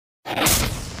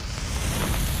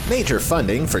Major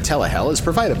funding for Telehell is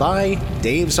provided by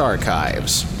Dave's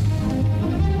Archives.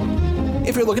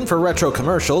 If you're looking for retro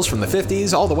commercials from the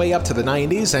 50s all the way up to the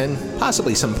 90s and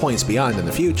possibly some points beyond in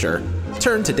the future,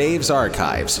 turn to Dave's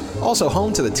Archives, also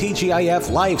home to the TGIF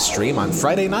live stream on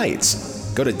Friday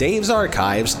nights. Go to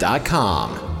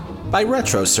davesarchives.com. By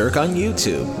RetroCirc on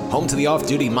YouTube, home to the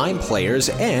off-duty Mime Players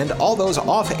and all those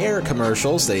off-air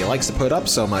commercials that he likes to put up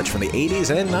so much from the 80s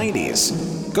and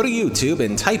 90s. Go to YouTube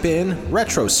and type in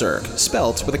RetroCirc,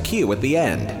 spelt with a Q at the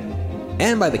end.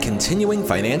 And by the continuing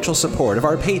financial support of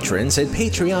our patrons at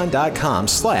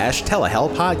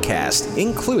patreon.com/telehellpodcast,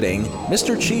 including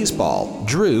Mr. Cheeseball,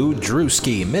 Drew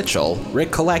Drewski Mitchell,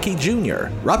 Rick Kalacki Jr.,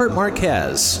 Robert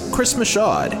Marquez, Chris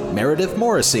Michaud, Meredith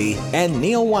Morrissey, and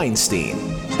Neil Weinstein.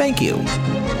 Thank you.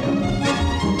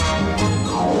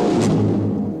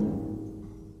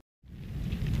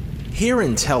 Here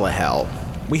in Telehell,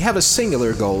 we have a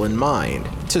singular goal in mind: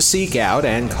 to seek out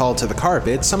and call to the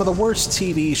carpet some of the worst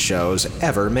TV shows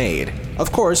ever made.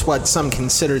 Of course, what some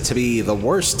consider to be the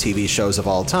worst TV shows of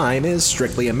all time is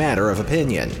strictly a matter of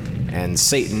opinion, and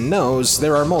Satan knows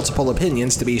there are multiple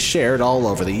opinions to be shared all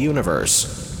over the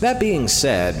universe. That being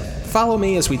said, follow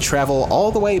me as we travel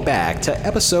all the way back to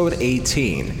episode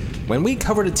 18, when we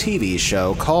covered a TV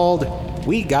show called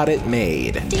We Got It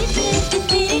Made.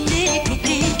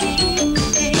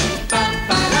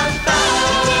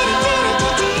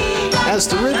 As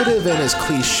derivative and as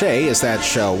cliché as that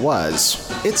show was,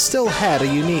 it still had a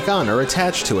unique honor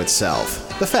attached to itself.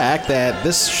 The fact that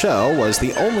this show was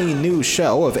the only new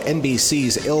show of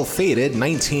NBC's ill-fated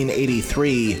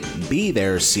 1983 Be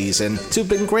There season to have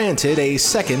been granted a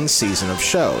second season of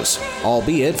shows,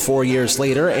 albeit 4 years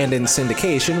later and in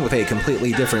syndication with a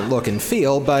completely different look and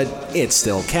feel, but it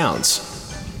still counts.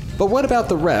 But what about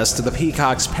the rest of the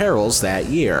Peacock's perils that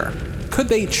year? Could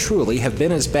they truly have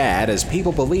been as bad as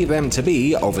people believe them to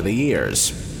be over the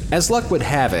years? As luck would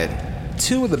have it,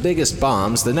 two of the biggest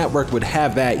bombs the network would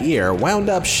have that year wound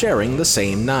up sharing the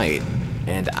same night.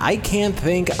 And I can't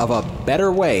think of a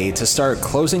better way to start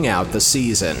closing out the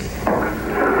season.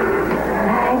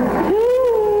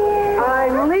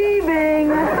 I'm leaving!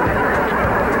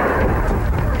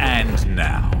 And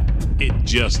now, it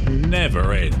just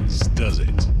never ends, does it?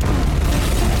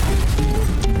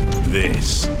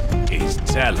 This is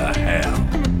Telehell.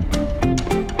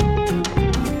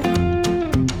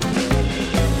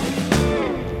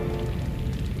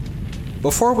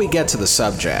 Before we get to the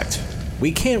subject,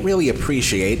 we can't really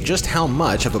appreciate just how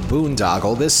much of a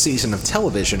boondoggle this season of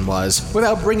television was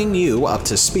without bringing you up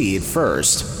to speed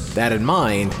first. That in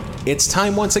mind, it's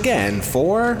time once again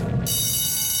for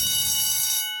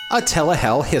a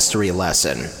Telehell history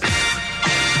lesson.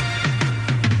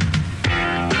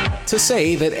 To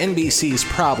say that NBC's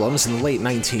problems in the late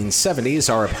 1970s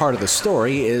are a part of the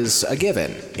story is a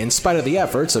given. In spite of the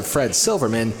efforts of Fred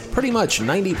Silverman, pretty much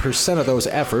 90% of those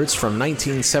efforts from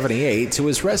 1978 to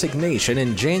his resignation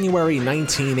in January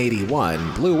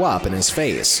 1981 blew up in his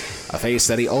face. A face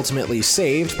that he ultimately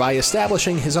saved by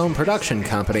establishing his own production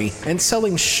company and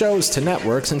selling shows to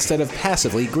networks instead of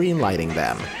passively greenlighting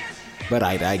them. But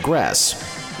I digress.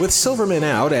 With Silverman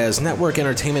out as network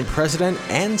entertainment president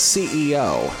and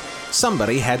CEO,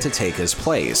 somebody had to take his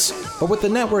place. But with the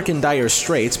network in dire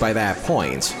straits by that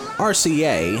point,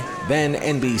 RCA, then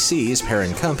NBC's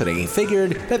parent company,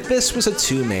 figured that this was a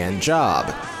two-man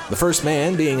job. The first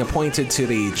man being appointed to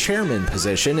the chairman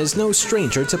position is no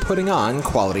stranger to putting on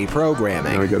quality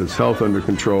programming. He got his health under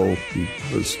control. He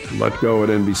was let go at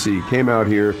NBC. Came out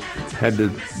here, had to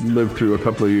live through a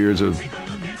couple of years of,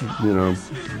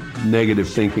 negative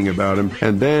thinking about him.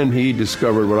 And then he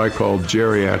discovered what I call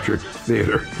geriatric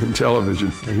theater in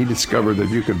television. And he discovered that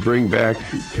you could bring back,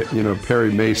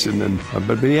 Perry Mason.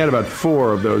 But he had about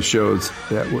 4 of those shows,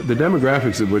 that the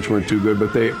demographics of which weren't too good,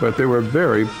 but they were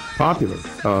very popular.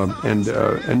 And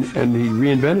he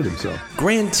reinvented himself.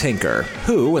 Grant Tinker,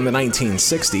 who in the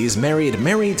 1960s married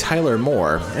Mary Tyler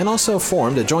Moore and also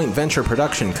formed a joint venture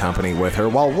production company with her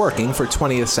while working for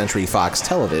 20th Century Fox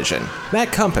Television.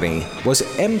 That company was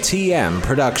MTM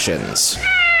Productions.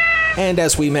 And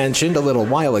as we mentioned a little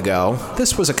while ago,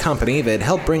 this was a company that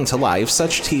helped bring to life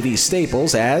such TV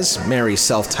staples as Mary's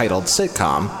self-titled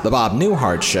sitcom, The Bob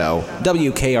Newhart Show,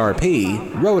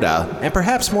 WKRP, Rhoda, and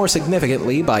perhaps more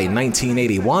significantly by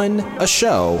 1981, a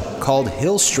show called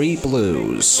Hill Street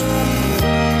Blues.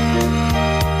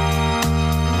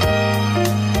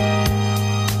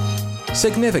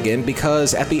 Significant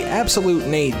because at the absolute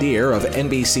nadir of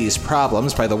NBC's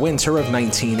problems by the winter of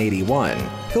 1981,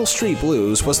 Hill Street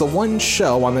Blues was the one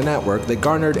show on the network that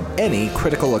garnered any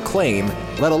critical acclaim,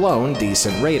 let alone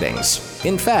decent ratings.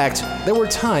 In fact, there were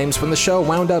times when the show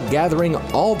wound up gathering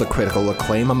all the critical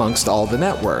acclaim amongst all the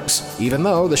networks, even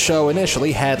though the show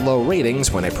initially had low ratings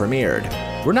when it premiered.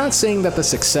 We're not saying that the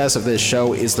success of this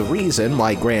show is the reason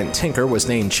why Grant Tinker was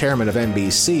named chairman of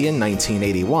NBC in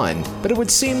 1981, but it would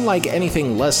seem like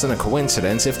anything less than a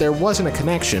coincidence if there wasn't a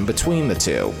connection between the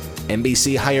two.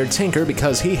 NBC hired Tinker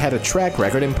because he had a track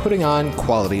record in putting on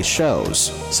quality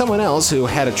shows. Someone else who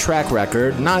had a track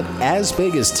record not as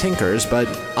big as Tinker's but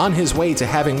on his way to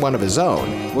having one of his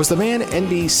own was the man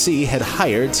NBC had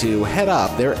hired to head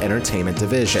up their entertainment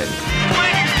division. Ladies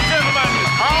and gentlemen,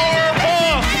 our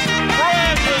boss,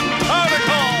 Brandon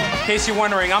Tartikoff. In case you're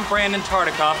wondering, I'm Brandon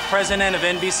Tartikoff, president of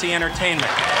NBC Entertainment.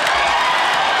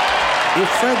 If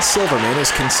Fred Silverman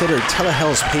is considered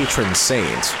Telehell's patron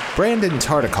saint, Brandon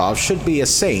Tartikoff should be a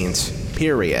saint,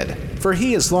 period. For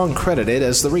he is long credited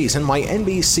as the reason why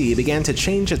NBC began to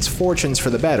change its fortunes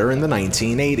for the better in the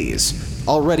 1980s.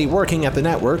 Already working at the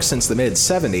network since the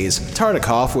mid-70s,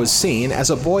 Tartikoff was seen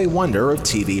as a boy wonder of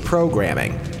TV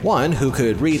programming, one who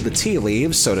could read the tea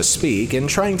leaves, so to speak, in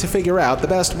trying to figure out the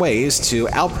best ways to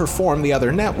outperform the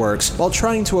other networks while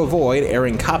trying to avoid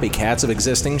airing copycats of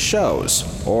existing shows.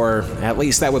 Or at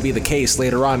least that would be the case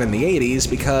later on in the 80s,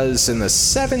 because in the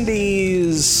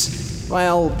 70s,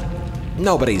 well,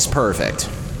 nobody's perfect.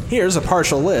 Here's a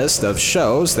partial list of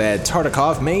shows that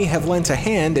Tartikoff may have lent a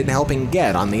hand in helping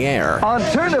get on the air. On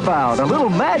Turnabout, a little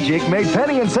magic made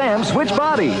Penny and Sam switch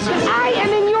bodies. I am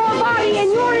in your body and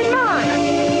you're in mine.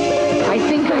 I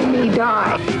think I may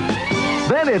die.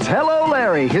 Then it's Hello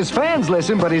Larry. His fans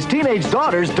listen, but his teenage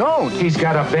daughters don't. He's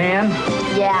got a band?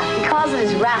 Yeah, he calls it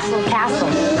his Rassle Castle.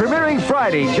 Premiering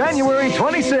Friday, January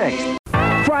 26th.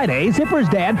 Friday, Zipper's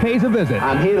dad pays a visit.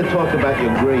 I'm here to talk about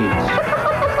your grades.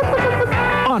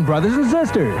 On Brothers and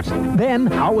Sisters. Then,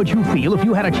 how would you feel if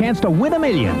you had a chance to win $1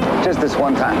 million? Just this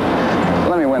one time.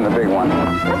 Let me win the big one.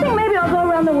 I think maybe I'll go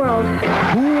around the world.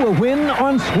 Who will win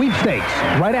on Sweepstakes?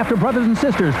 Right after Brothers and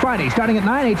Sisters, Friday, starting at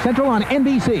 9, 8 Central on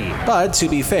NBC. But to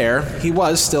be fair, he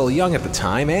was still young at the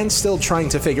time and still trying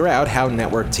to figure out how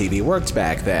network TV worked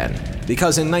back then.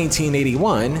 Because in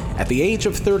 1981, at the age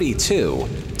of 32,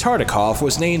 Tartikoff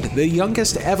was named the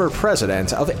youngest ever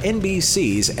president of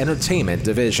NBC's entertainment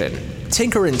division.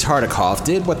 Tinker and Tartikoff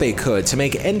did what they could to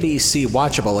make NBC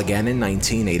watchable again in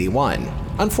 1981.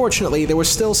 Unfortunately, there was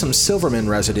still some Silverman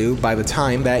residue by the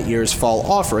time that year's fall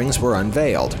offerings were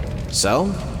unveiled. So,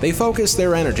 they focused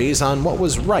their energies on what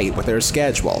was right with their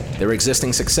schedule, their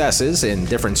existing successes in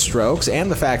Different Strokes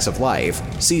and The Facts of Life,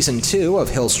 Season 2 of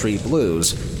Hill Street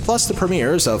Blues, plus the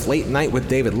premieres of Late Night with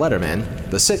David Letterman,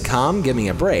 the sitcom Give Me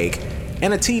a Break,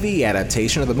 and a TV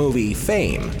adaptation of the movie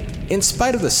Fame. In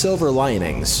spite of the silver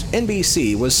linings,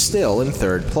 NBC was still in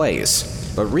third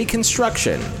place, but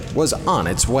reconstruction was on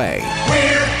its way.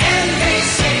 We're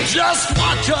NBC. Just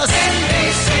watch us.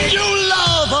 NBC. You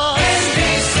love us.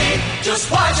 NBC.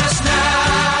 Just watch us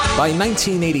now. By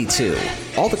 1982,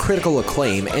 all the critical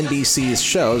acclaim NBC's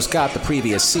shows got the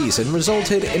previous season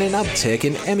resulted in an uptick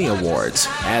in Emmy Awards,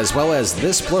 as well as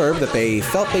this blurb that they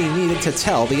felt they needed to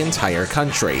tell the entire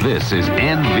country. This is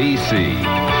NBC,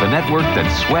 the network that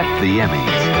swept the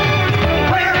Emmys.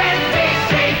 We're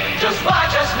NBC. Just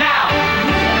watch us now.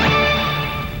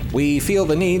 We feel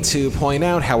the need to point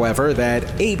out, however, that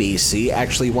ABC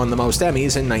actually won the most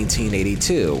Emmys in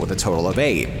 1982, with a total of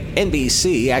 8.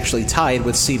 NBC actually tied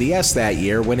with CBS that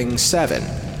year, winning 7.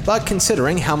 But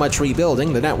considering how much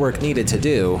rebuilding the network needed to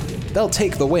do, they'll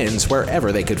take the wins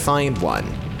wherever they could find one.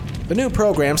 The new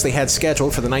programs they had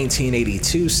scheduled for the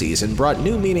 1982 season brought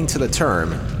new meaning to the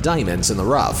term diamonds in the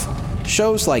rough.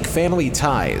 Shows like Family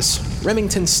Ties,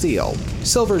 Remington Steele,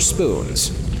 Silver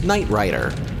Spoons, Knight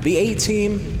Rider, The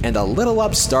A-Team, and a little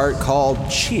upstart called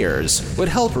Cheers would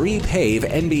help repave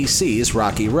NBC's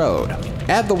rocky road.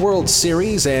 Add the World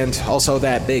Series and also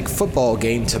that big football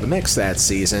game to the mix that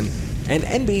season, and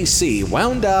NBC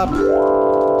wound up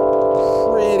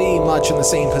pretty much in the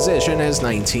same position as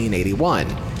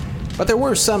 1981. But there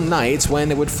were some nights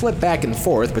when it would flip back and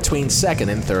forth between second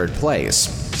and third place.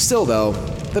 Still though,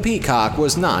 the Peacock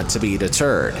was not to be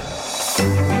deterred.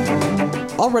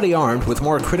 Already armed with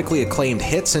more critically acclaimed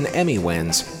hits and Emmy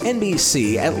wins,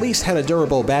 NBC at least had a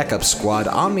durable backup squad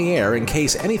on the air in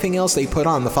case anything else they put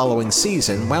on the following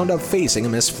season wound up facing a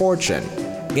misfortune.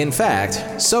 In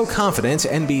fact, so confident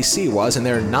NBC was in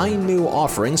their 9 new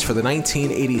offerings for the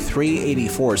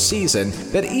 1983-84 season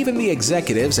that even the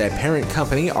executives at parent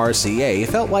company RCA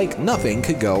felt like nothing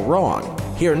could go wrong.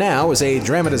 Here now is a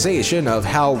dramatization of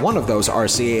how one of those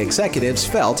RCA executives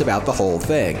felt about the whole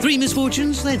thing. 3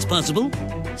 misfortunes, that's possible.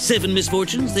 7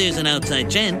 misfortunes, there's an outside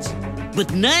chance.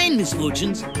 But 9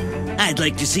 misfortunes? I'd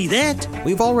like to see that.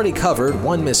 We've already covered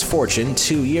One Misfortune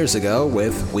 2 years ago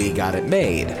with We Got It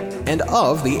Made. And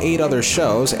of the 8 other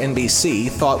shows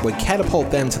NBC thought would catapult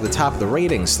them to the top of the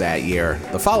ratings that year,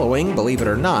 the following, believe it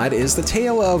or not, is the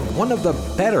tale of one of the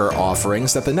better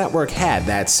offerings that the network had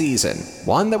that season.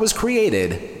 One that was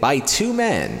created by 2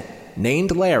 men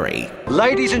named Larry.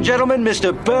 Ladies and gentlemen,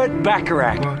 Mr. Burt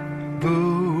Bacharach. What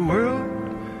the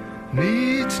world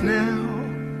needs now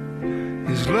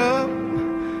is love,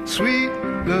 sweet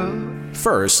love.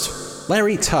 First,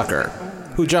 Larry Tucker,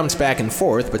 who jumped back and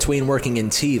forth between working in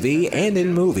TV and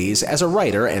in movies as a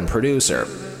writer and producer.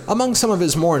 Among some of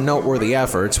his more noteworthy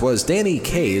efforts was Danny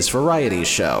Kaye's variety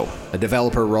show, a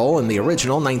developer role in the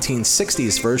original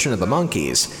 1960s version of The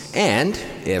Monkees, and,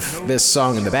 if this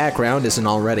song in the background isn't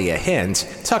already a hint,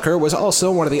 Tucker was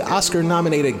also one of the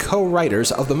Oscar-nominated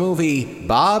co-writers of the movie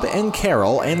Bob and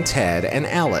Carol and Ted and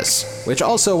Alice, which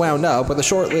also wound up with a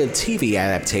short-lived TV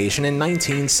adaptation in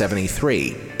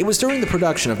 1973. It was during the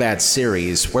production of that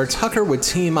series where Tucker would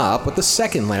team up with the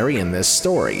second Larry in this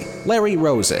story, Larry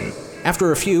Rosen.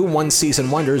 After a few one-season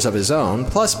wonders of his own,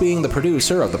 plus being the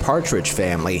producer of The Partridge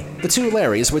Family, the 2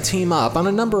 Larrys would team up on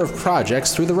a number of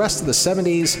projects through the rest of the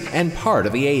 70s and part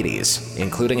of the 80s,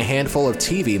 including a handful of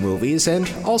TV movies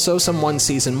and also some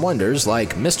one-season wonders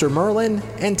like Mr. Merlin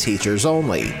and Teachers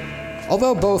Only.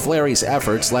 Although both Larry's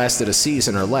efforts lasted a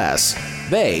season or less,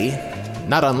 they,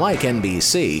 not unlike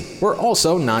NBC, were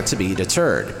also not to be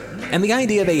deterred. And the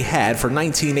idea they had for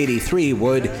 1983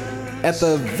 would, at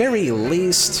the very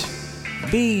least,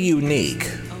 be unique,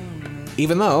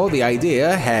 even though the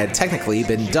idea had technically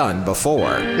been done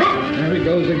before. There he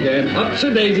goes again.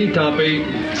 Upsy-daisy, Toppy.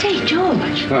 Say, George,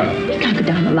 we can't go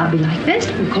down the lobby like this.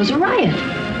 We'll cause a riot.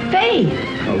 Faye.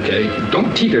 Okay,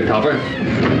 don't teeter, Topper.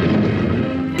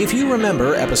 If you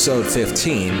remember episode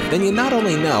 15, then you not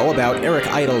only know about Eric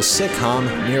Idle's sitcom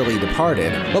Nearly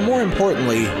Departed, but more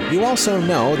importantly, you also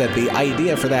know that the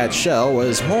idea for that show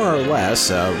was more or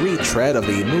less a retread of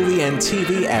the movie and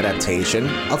TV adaptation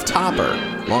of Topper.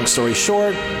 Long story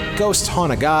short, ghosts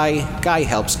haunt a guy, guy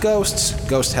helps ghosts,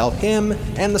 ghosts help him,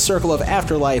 and the circle of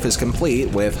afterlife is complete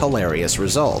with hilarious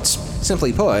results.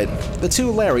 Simply put, the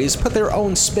 2 Larrys put their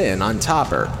own spin on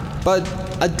Topper, but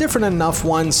a different enough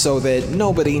one so that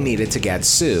nobody needed to get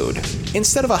sued.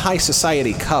 Instead of a high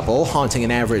society couple haunting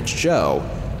an average Joe,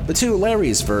 the 2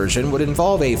 Larrys version would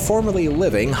involve a formerly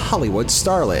living Hollywood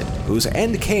starlet, whose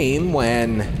end came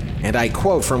when, and I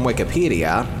quote from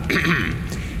Wikipedia,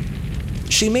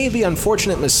 she made the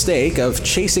unfortunate mistake of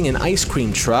chasing an ice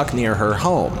cream truck near her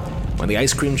home. When the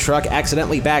ice cream truck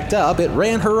accidentally backed up, it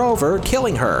ran her over,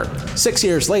 killing her. 6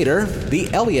 years later,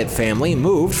 the Elliott family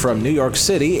moved from New York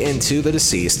City into the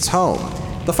deceased's home.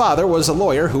 The father was a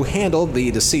lawyer who handled the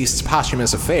deceased's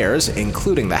posthumous affairs,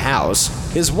 including the house.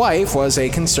 His wife was a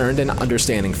concerned and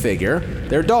understanding figure.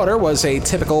 Their daughter was a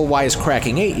typical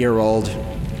wisecracking 8-year-old.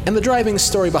 And the driving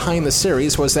story behind the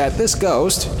series was that this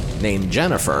ghost, named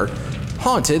Jennifer,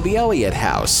 haunted the Elliott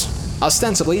house,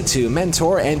 ostensibly to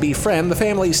mentor and befriend the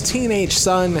family's teenage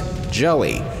son,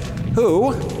 Joey,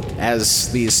 who,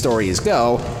 as these stories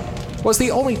go, was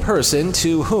the only person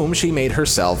to whom she made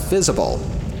herself visible.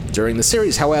 During the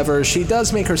series, however, she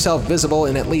does make herself visible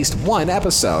in at least one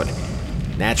episode.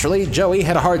 Naturally, Joey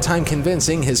had a hard time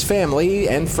convincing his family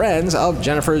and friends of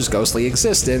Jennifer's ghostly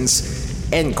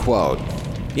existence, end quote.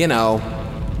 You know,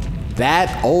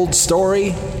 that old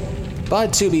story?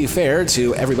 But to be fair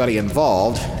to everybody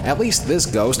involved, at least this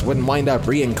ghost wouldn't wind up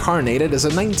reincarnated as a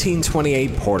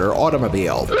 1928 Porter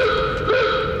automobile.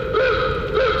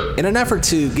 In an effort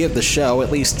to give the show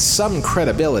at least some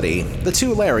credibility, the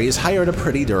 2 Larrys hired a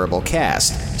pretty durable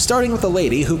cast, starting with a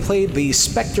lady who played the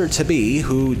Spectre-to-be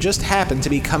who just happened to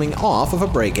be coming off of a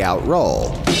breakout role.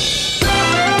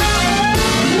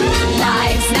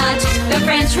 Life's not the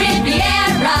French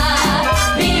Riviera,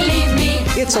 believe me.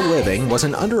 It's a Living was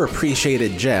an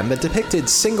underappreciated gem that depicted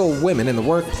single women in the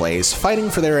workplace fighting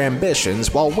for their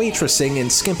ambitions while waitressing in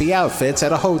skimpy outfits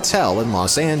at a hotel in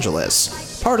Los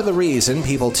Angeles. Part of the reason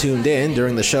people tuned in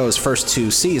during the show's first 2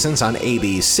 seasons on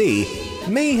ABC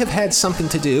may have had something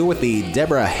to do with the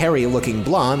Deborah Harry-looking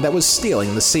blonde that was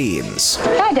stealing the scenes.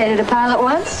 I dated a pilot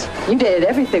once. You dated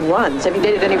everything once. Have you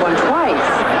dated anyone twice?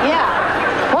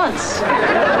 Yeah, once.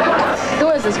 Who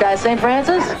was this guy, St.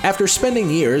 Francis? After spending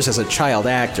years as a child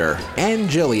actor, Ann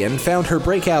Jillian found her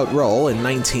breakout role in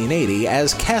 1980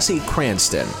 as Cassie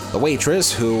Cranston, the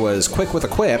waitress who was quick with a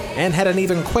quip and had an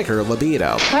even quicker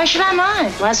libido. Why should I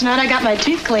mind? Last night I got my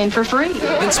teeth cleaned for free.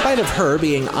 In spite of her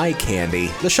being eye candy,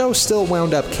 the show still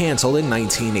wound up canceled in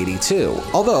 1982,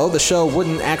 although the show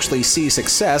wouldn't actually see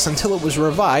success until it was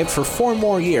revived for 4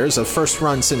 more years of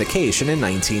first-run syndication in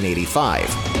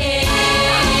 1985.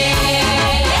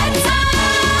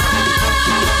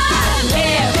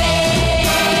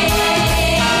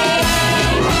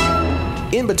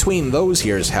 In between those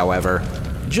years, however,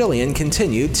 Jillian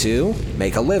continued to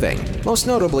make a living, most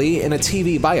notably in a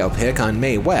TV biopic on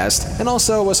Mae West, and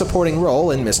also a supporting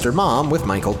role in Mr. Mom with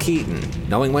Michael Keaton.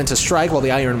 Knowing when to strike while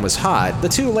the iron was hot, the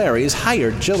two Larrys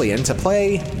hired Jillian to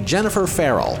play Jennifer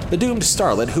Farrell, the doomed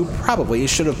starlet who probably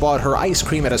should have bought her ice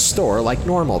cream at a store like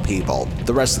normal people.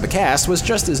 The rest of the cast was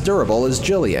just as durable as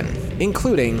Jillian,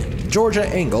 including Georgia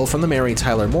Engel from The Mary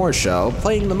Tyler Moore Show,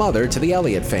 playing the mother to the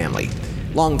Elliott family,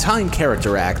 longtime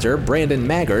character actor Brandon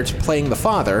Maggart playing the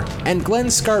father, and Glenn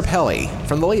Scarpelli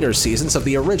from the later seasons of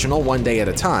the original One Day at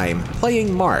a Time,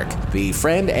 playing Mark, the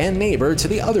friend and neighbor to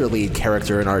the other lead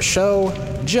character in our show,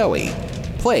 Joey,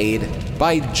 played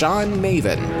by John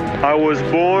Maven. I was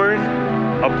born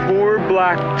a poor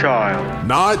black child.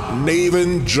 Not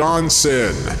Maven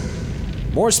Johnson.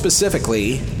 More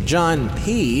specifically, John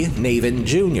P. Maven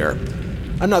Jr.,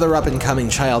 another up-and-coming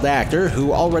child actor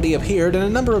who already appeared in a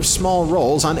number of small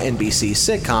roles on NBC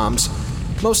sitcoms,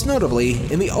 most notably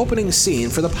in the opening scene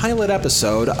for the pilot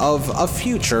episode of a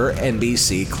future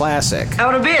NBC classic.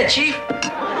 How to be it, Chief?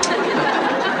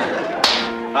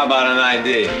 How about an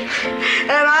ID? An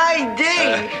ID?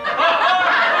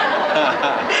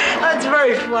 That's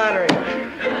very flattering.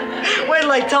 Wait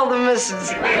till I tell the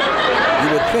missus. You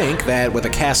would think that with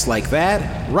a cast like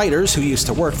that, writers who used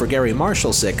to work for Gary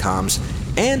Marshall sitcoms,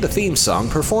 and a theme song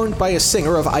performed by a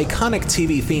singer of iconic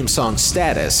TV theme song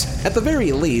status, at the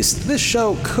very least, this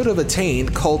show could have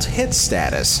attained cult hit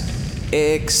status.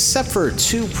 Except for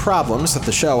 2 problems that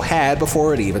the show had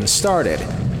before it even started.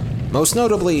 Most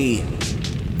notably,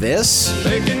 this,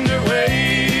 Making their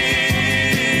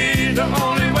way the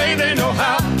only way they know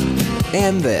how.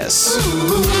 And this. Ooh,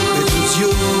 it was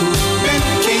you that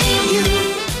came you.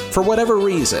 For whatever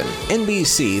reason,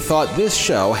 NBC thought this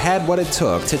show had what it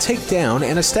took to take down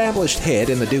an established hit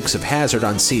in The Dukes of Hazzard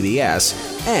on CBS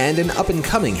and an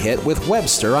up-and-coming hit with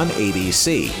Webster on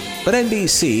ABC. But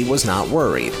NBC was not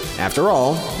worried. After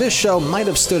all, this show might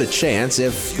have stood a chance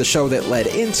if the show that led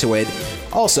into it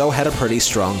also had a pretty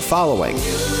strong following.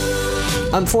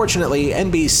 Unfortunately,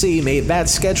 NBC made that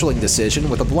scheduling decision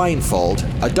with a blindfold,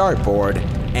 a dartboard,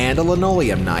 and a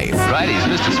linoleum knife. Friday's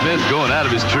Mr. Smith going out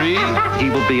of his tree. He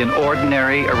will be an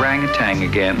ordinary orangutan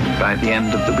again by the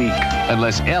end of the week.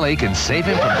 Unless Ellie can save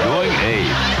him from going ape.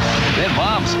 Then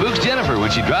Mom spooks Jennifer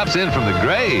when she drops in from the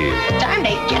grave. Time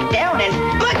to get down and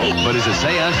boogie. But is a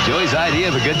seance Joey's idea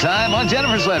of a good time on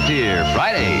Jennifer's Left Ear,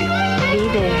 Friday? Be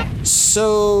there.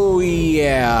 So,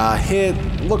 yeah, it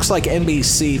looks like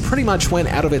NBC pretty much went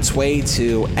out of its way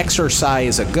to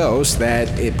exorcise a ghost that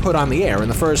it put on the air in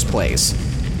the first place.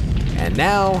 And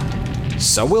now,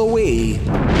 so will we.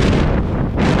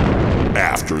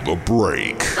 After the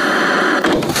break.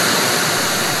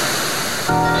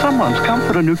 Someone's come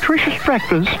for a nutritious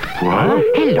breakfast. What?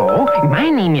 Hello, my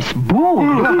name is Boo.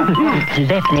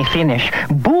 Let me finish.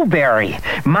 Booberry.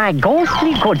 My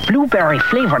ghostly good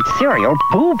blueberry-flavored cereal,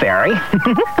 Booberry,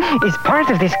 is part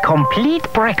of this complete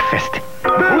breakfast.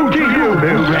 Who do you,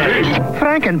 Blueberry?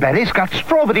 Frankenberry's got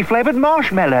strawberry-flavored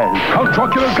marshmallows. Count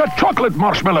Chocula's got chocolate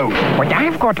marshmallows. But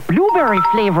I've got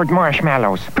blueberry-flavored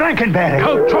marshmallows. Frankenberry.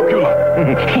 Count Chocula.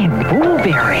 And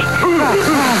Booberry.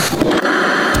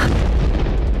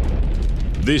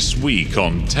 This week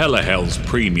on Telehell's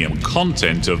premium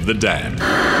content of The Damned.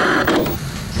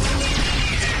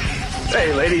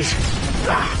 Hey, ladies.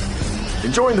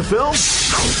 Enjoying the film?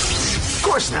 Of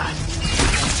course not.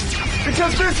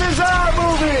 Because this is our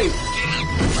movie!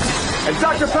 And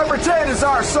Dr. Pepper 10 is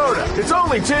our soda. It's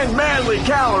only 10 manly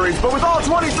calories, but with all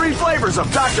 23 flavors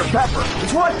of Dr. Pepper.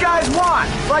 It's what guys want,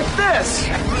 like this.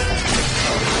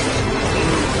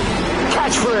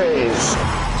 Catchphrase.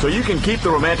 So you can keep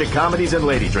the romantic comedies and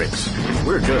lady drinks.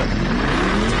 We're good.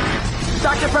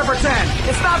 Dr. Pepper 10,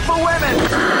 it's not for women!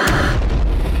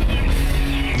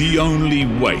 The only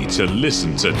way to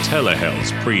listen to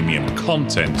Telehell's premium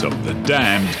content of The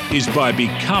Damned is by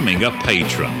becoming a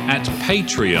patron at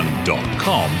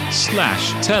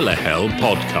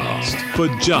patreon.com/telehellpodcast. For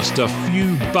just a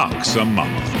few bucks a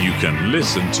month, you can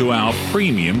listen to our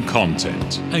premium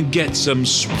content and get some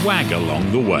swag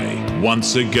along the way.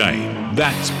 Once again,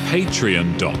 That's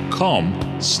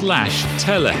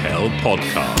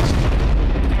patreon.com/telehellpodcast.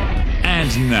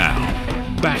 And now,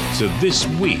 back to this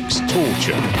week's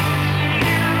torture.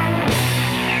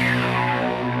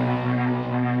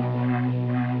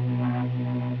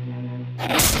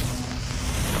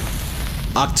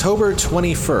 October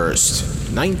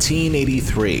 21st,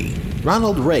 1983.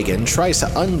 Ronald Reagan tries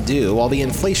to undo all the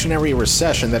inflationary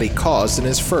recession that he caused in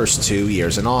his first 2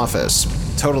 years in office.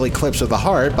 Total Eclipse of the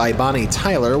Heart by Bonnie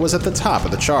Tyler was at the top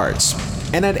of the charts.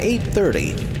 And at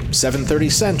 8:30,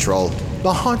 7:30 Central,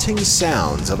 the haunting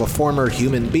sounds of a former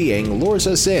human being lures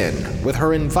us in with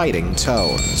her inviting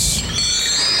tones.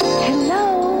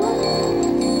 Hello?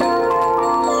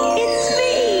 It's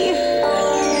me!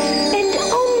 And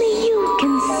only you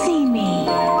can see me.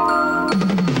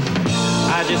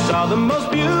 I just saw the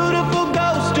most beautiful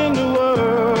ghost in the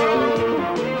world.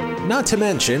 Not to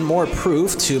mention more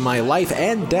proof to my life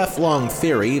and death-long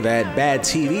theory that bad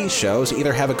TV shows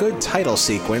either have a good title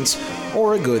sequence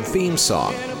or a good theme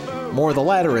song. More the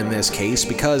latter in this case,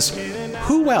 because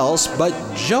who else but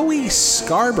Joey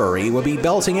Scarberry would be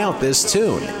belting out this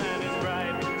tune?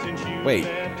 Wait,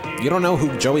 you don't know who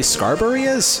Joey Scarberry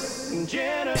is?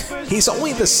 He's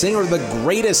only the singer of the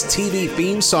greatest TV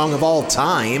theme song of all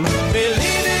time. Believe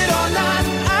it or not,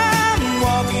 I'm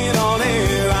walking on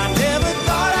air. I never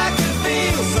thought I could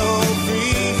feel so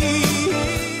free.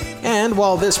 And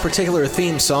while this particular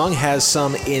theme song has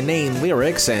some inane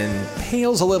lyrics and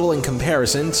pales a little in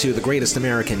comparison to the Greatest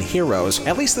American Heroes,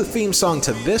 at least the theme song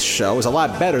to this show is a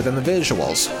lot better than the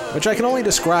visuals, which I can only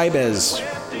describe as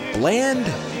bland,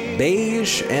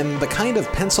 beige, and the kind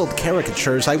of penciled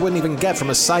caricatures I wouldn't even get from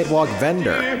a sidewalk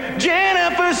vendor.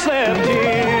 Jennifer slept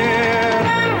here.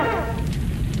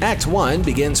 Act 1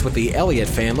 begins with the Elliott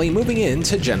family moving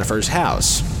into Jennifer's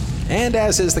house. And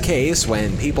as is the case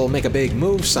when people make a big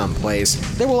move someplace,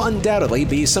 there will undoubtedly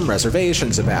be some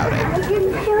reservations about it. I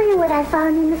didn't show you what I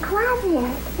found in the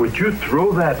closet. Would you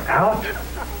throw that out?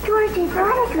 George's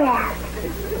autograph.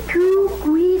 To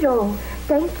Guido.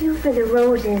 Thank you for the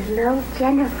roses. Love,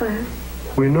 Jennifer.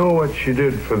 We know what she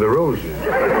did for the roses.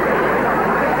 George,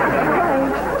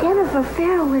 Jennifer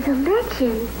Farrell was a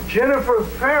legend. Jennifer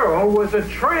Farrell was a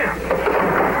tramp.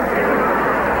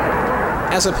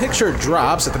 As a picture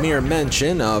drops at the mere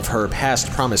mention of her past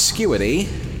promiscuity,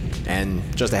 and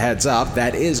just a heads up,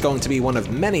 that is going to be one of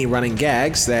many running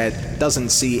gags that doesn't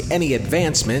see any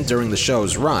advancement during the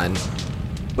show's run,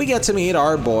 we get to meet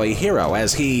our boy Hero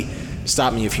as he,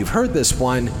 stop me if you've heard this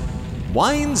one,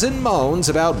 whines and moans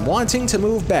about wanting to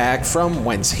move back from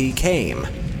whence he came.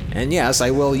 And yes,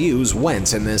 I will use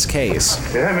whence in this case.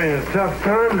 You having a tough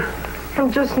time?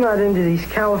 I'm just not into these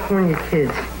California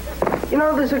kids. You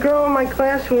know, there's a girl in my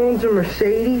class who owns a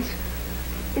Mercedes.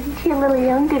 Isn't she a little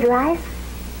young to drive?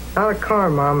 Not a car,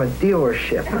 Mom, a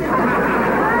dealership.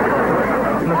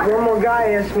 And if one more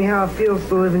guy asks me how it feels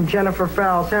to live in Jennifer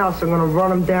Farrell's house, I'm going to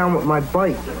run him down with my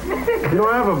bike. You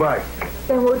don't have a bike.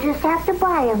 Then we'll just have to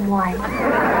buy him one.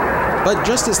 But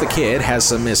just as the kid has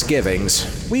some misgivings,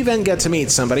 we then get to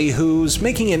meet somebody who's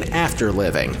making an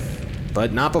after-living.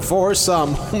 But not before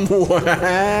some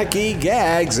wacky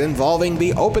gags involving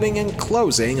the opening and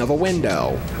closing of a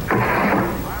window.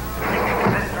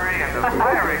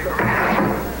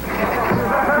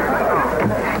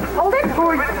 Hold it,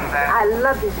 George. I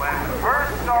love this. When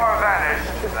first star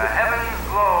vanished, the heavens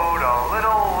glowed a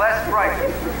little less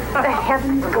brightly. The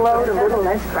heavens glowed a little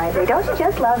less brightly. Don't you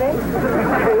just love it?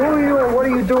 Hey, who are you and what are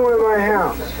you doing in my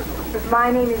house?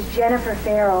 My name is Jennifer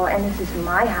Farrell, and this is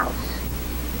my house.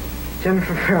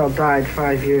 Jennifer Farrell died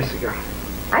 5 years ago.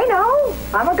 I know.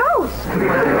 I'm a ghost.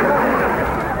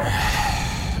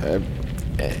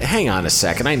 Hang on a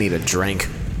second. I need a drink.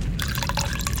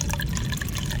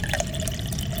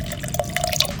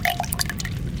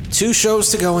 Two shows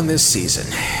to go in this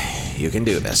season. You can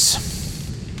do this.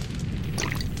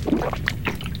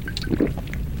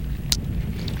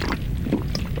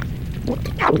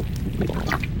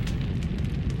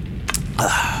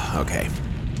 Okay.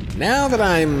 Now that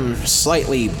I'm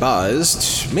slightly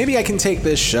buzzed, maybe I can take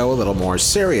this show a little more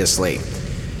seriously.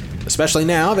 Especially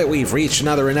now that we've reached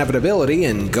another inevitability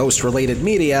in ghost-related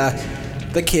media,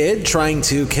 the kid trying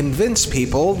to convince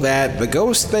people that the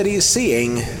ghost that he's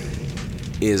seeing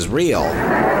is real.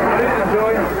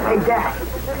 Hey, Dad,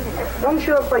 don't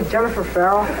you look like Jennifer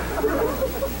Farrell?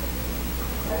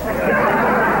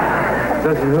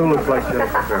 Doesn't who look like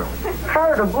Jennifer Farrell?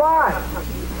 Her, the blonde.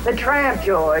 The tramp,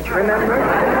 George, remember?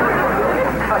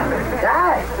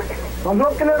 Dad, I'm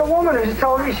looking at a woman who's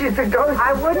telling me she's the ghost.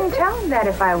 I wouldn't tell him that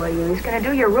if I were you. He's going to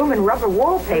do your room in rubber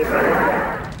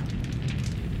wallpaper.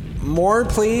 More,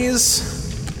 please?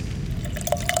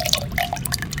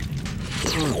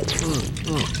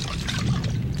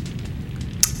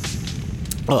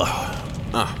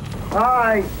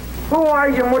 Hi. Who are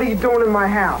you and what are you doing in my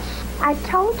house? I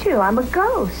told you, I'm a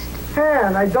ghost.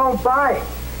 And I don't buy it.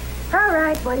 All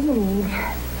right, what do you need?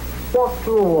 Walk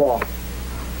through a wall.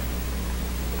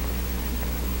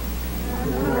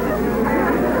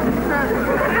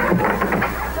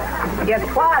 Your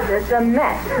closet's a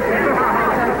mess.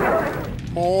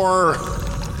 More.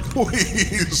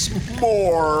 Please,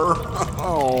 more.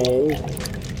 Oh.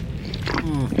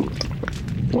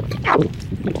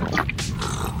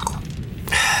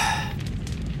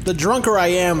 The drunker I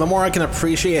am, the more I can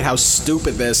appreciate how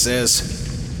stupid this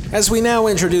is. As we now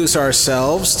introduce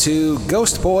ourselves to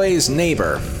Ghost Boy's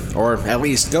neighbor, or at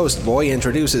least Ghost Boy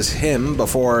introduces him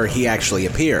before he actually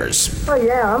appears. Oh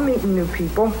yeah, I'm meeting new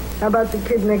people. How about the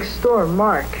kid next door,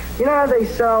 Mark? You know how they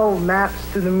sell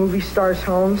maps to the movie stars'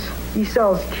 homes? He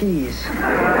sells keys.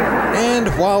 And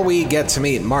while we get to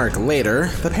meet Mark later,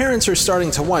 the parents are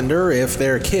starting to wonder if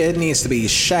their kid needs to be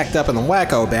shacked up in the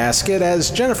wacko basket as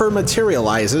Jennifer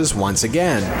materializes once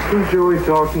again. Who's Joey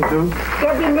talking to?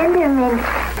 Debbie Linderman.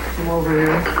 Come over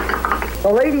here. The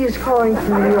lady is calling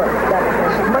from New York.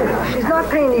 But she's not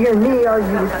paying to hear me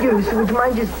argue with you, so would you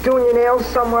mind just doing your nails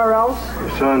somewhere else? Your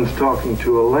son's talking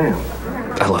to a lamp.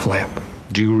 I love lamp.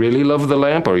 Do you really love the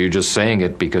lamp, or are you just saying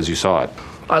it because you saw it?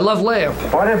 I love lamp.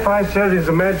 What if I said his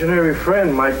imaginary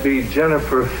friend might be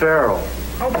Jennifer Farrell?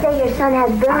 I'd say your son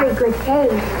has very good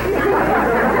taste.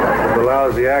 The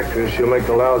lousy actress, she'll make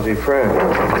a lousy friend.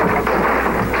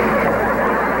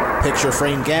 Picture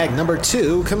frame gag number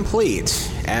 2 complete,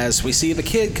 as we see the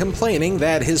kid complaining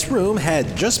that his room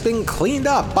had just been cleaned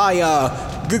up by a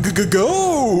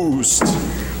ghost.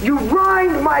 You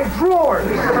rhined my drawers.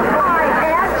 I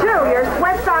had to. Your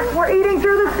sweat socks were eating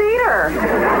through the cedar.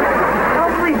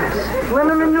 Don't believe this.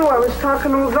 Linderman knew I was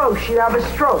talking to a ghost. She'd have a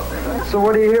stroke. So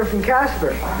what do you hear from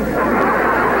Casper? I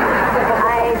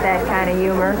hate that kind of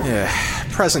humor.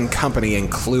 Present company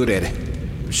included.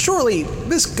 Surely,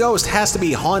 this ghost has to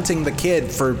be haunting the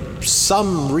kid for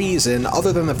some reason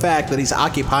other than the fact that he's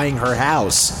occupying her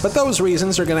house. But those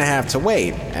reasons are gonna have to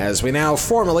wait, as we now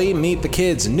formally meet the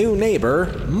kid's new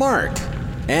neighbor, Mark.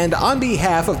 And on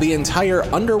behalf of the entire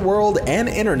underworld and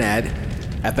internet,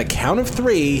 at the count of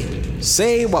 3,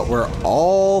 say what we're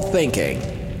all thinking.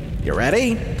 You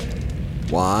ready?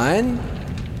 1,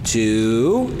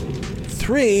 2,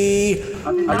 3.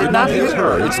 I did not hit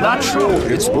her. It's not true.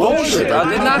 It's bullshit. I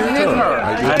did not hit her.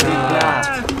 I did not.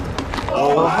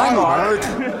 Oh, hi, Mark.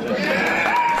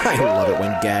 I love it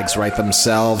when gags write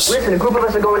themselves. Listen, a group of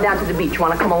us are going down to the beach.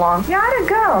 Want to come along? You ought to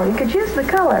go. You could use the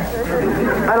color.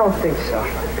 I don't think so.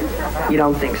 You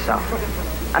don't think so?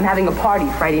 I'm having a party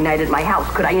Friday night at my house.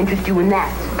 Could I interest you in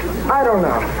that? I don't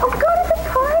know. Oh, go to the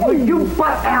party. Will you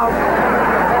butt out?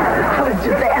 I was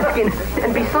just asking.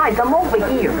 And besides, I'm over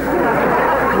here.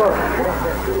 Look,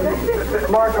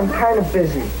 Mark, I'm kind of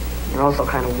busy. You're also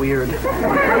kind of weird.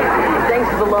 Thanks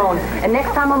for the loan. And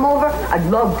next time I'm over, I'd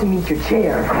love to meet your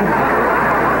chair.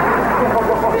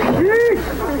 Jeez.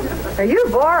 Are you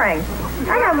boring?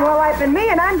 I got more life than me,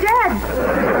 and I'm dead.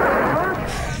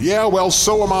 Yeah, well,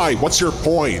 so am I. What's your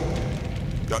point?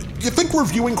 You think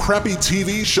reviewing crappy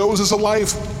TV shows is a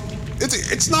life?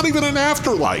 It's not even an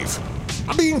afterlife.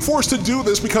 I'm being forced to do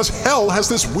this because hell has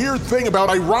this weird thing about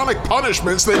ironic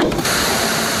punishments that...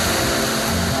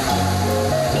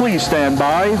 Please stand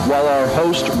by while our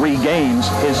host regains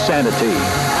his sanity.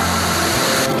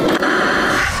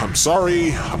 I'm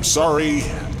sorry.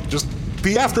 Just,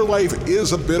 the afterlife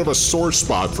is a bit of a sore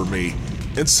spot for me.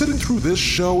 And sitting through this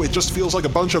show, it just feels like a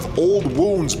bunch of old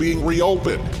wounds being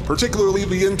reopened. Particularly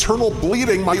the internal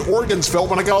bleeding my organs felt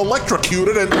when I got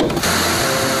electrocuted and...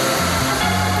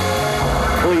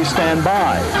 Please stand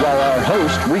by while our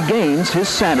host regains his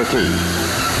sanity.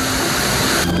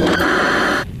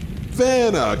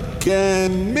 Then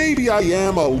again, maybe I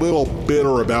am a little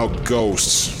bitter about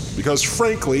ghosts. Because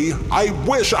frankly, I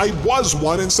wish I was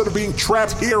one instead of being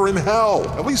trapped here in hell.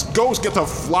 At least ghosts get to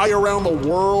fly around the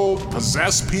world,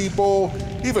 possess people,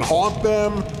 even haunt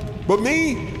them. But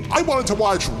me, I wanted to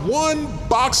watch one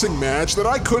boxing match that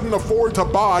I couldn't afford to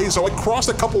buy, so I crossed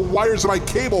a couple wires in my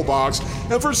cable box,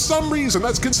 and for some reason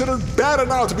that's considered bad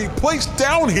enough to be placed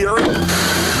down here.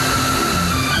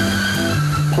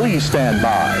 Please stand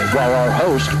by while our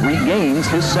host regains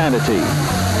his sanity.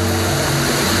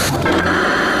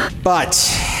 But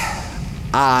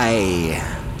I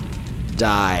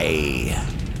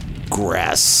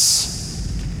digress.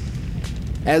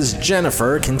 As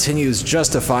Jennifer continues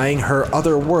justifying her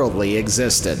otherworldly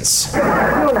existence. You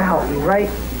want to help me, right?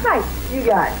 Right. You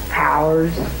got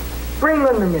powers. Bring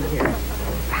Linderman here.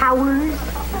 powers.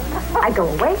 I go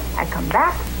away, I come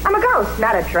back. I'm a ghost,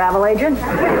 not a travel agent.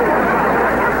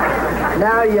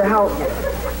 Now you help me.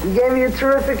 You gave me a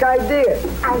terrific idea.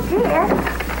 Idea?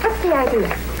 What's the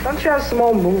idea? Don't you have some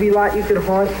old movie lot you could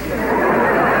haunt?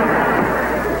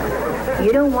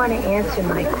 You don't want to answer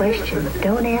my question,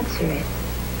 don't answer it.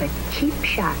 But cheap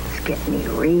shots get me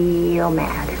real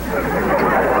mad.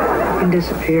 You can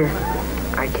disappear.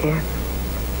 I can't.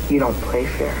 You don't play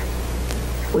fair.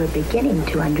 We're beginning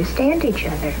to understand each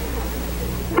other.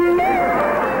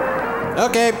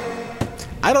 Okay.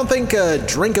 I don't think a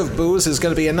drink of booze is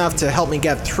going to be enough to help me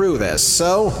get through this,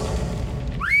 so...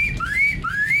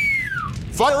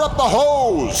 Fire up the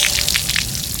hose!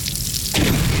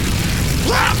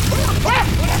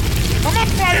 I'm on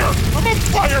fire! I'm on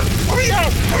fire! Hurry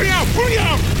out! Hurry out! Hurry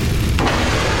out!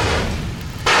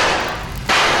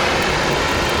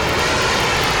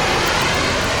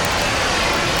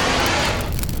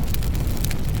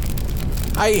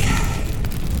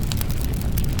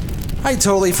 I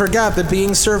totally forgot that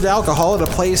being served alcohol at a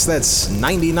place that's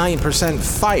 99%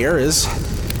 fire is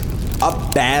a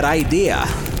bad idea.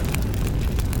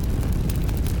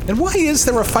 And why is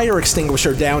there a fire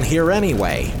extinguisher down here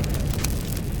anyway?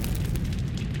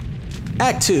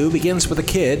 Act 2 begins with a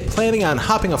kid planning on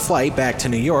hopping a flight back to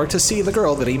New York to see the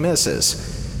girl that he misses.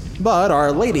 But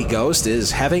our lady ghost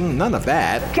is having none of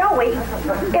that. Joey,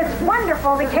 it's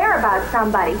wonderful to care about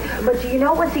somebody. But do you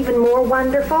know what's even more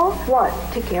wonderful? What?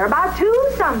 To care about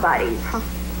two somebodies.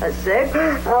 A sick?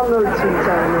 I'm no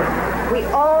two-timer. We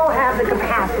all have the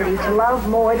capacity to love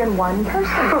more than one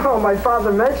person. Oh, my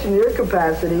father mentioned your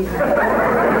capacity.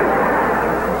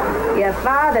 Your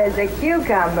father's a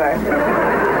cucumber.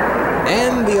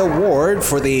 And the award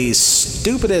for the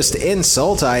stupidest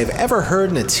insult I've ever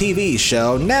heard in a TV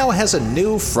show now has a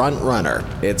new front-runner.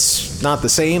 It's not the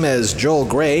same as Joel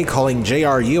Grey calling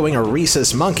J.R. Ewing a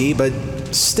rhesus monkey, but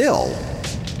still.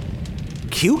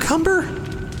 Cucumber?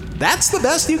 That's the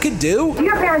best you could do? Do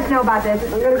your parents know about this?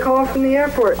 I'm going to call from the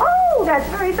airport. Oh, that's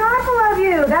very thoughtful of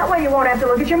you. That way you won't have to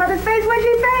look at your mother's face when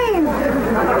she faints.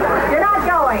 You're not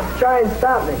going. Try and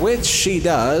stop me. Which she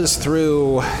does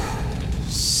through...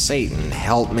 Satan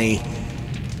help me.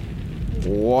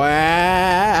 Wacky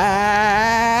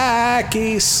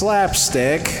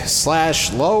slapstick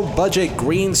 / low-budget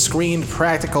green screen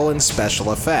practical and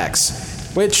special effects,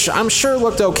 which I'm sure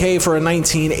looked okay for a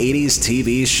 1980s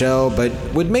TV show, but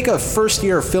would make a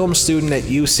first-year film student at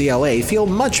UCLA feel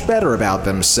much better about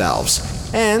themselves.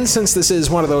 And since this is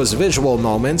one of those visual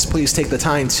moments, please take the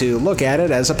time to look at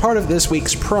it as a part of this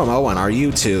week's promo on our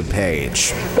YouTube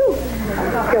page. Ooh,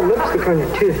 you've got lipstick on your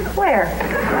tooth. Where?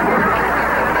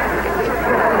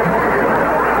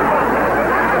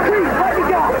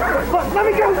 Let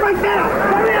me go right now!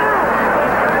 Let me out!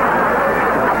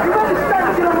 You're about to start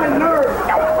to get on my nerves!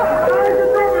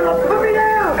 Put me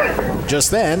down! Just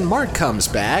then, Mark comes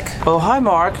back. Oh, hi,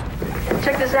 Mark.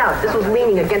 Check this out. This was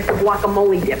leaning against the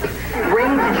guacamole dip.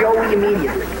 Bring to Joey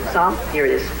immediately. Sam, here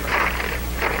it is.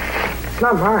 It's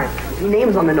not mine. Your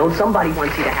name's on the note. Somebody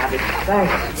wants you to have it.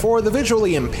 Thanks. For the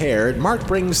visually impaired, Mark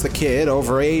brings the kid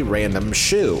over a random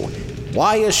shoe.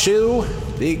 Why a shoe?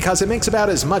 Because it makes about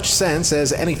as much sense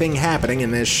as anything happening in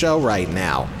this show right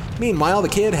now. Meanwhile, the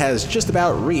kid has just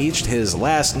about reached his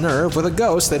last nerve with a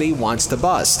ghost that he wants to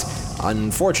bust.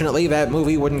 Unfortunately, that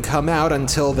movie wouldn't come out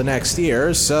until the next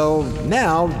year, so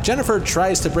now Jennifer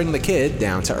tries to bring the kid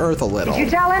down to earth a little. Did you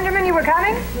tell Enderman you were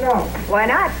coming? No. Why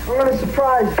not? I'm going to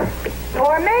surprise you.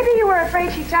 Or maybe you were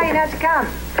afraid she'd tell you not to come.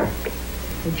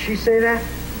 Did she say that?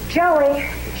 Joey,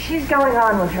 she's going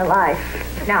on with her life.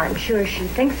 Now, I'm sure she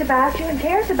thinks about you and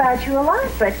cares about you a lot,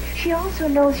 but she also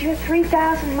knows you're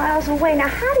 3,000 miles away. Now,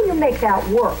 how do you make that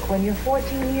work when you're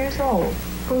 14 years old?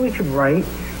 Well, we could write,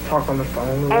 talk on the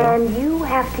phone. And you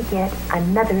have to get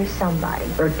another somebody.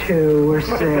 Or 2 or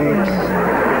 6.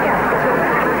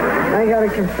 I got a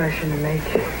confession to make.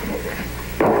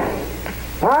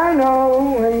 I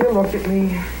know when you look at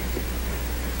me,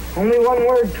 only one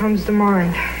word comes to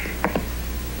mind.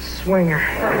 Swinger.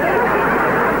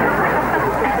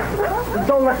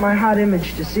 Don't let my hot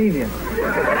image deceive you.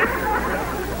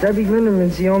 Debbie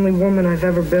Linderman's the only woman I've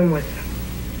ever been with.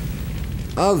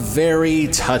 A very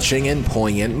touching and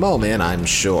poignant moment, I'm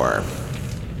sure.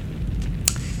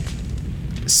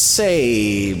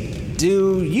 Say,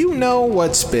 do you know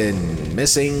what's been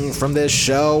missing from this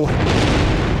show?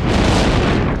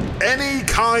 Any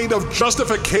kind of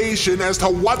justification as to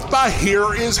what the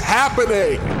here is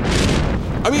happening.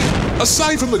 I mean,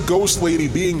 aside from the ghost lady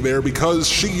being there because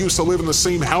she used to live in the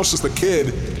same house as the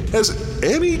kid, has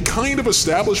any kind of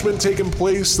establishment taken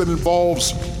place that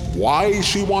involves why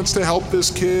she wants to help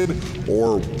this kid,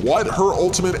 or what her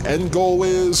ultimate end goal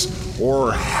is,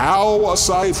 or how,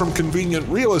 aside from convenient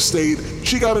real estate,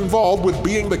 she got involved with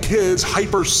being the kid's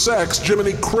hyper-sex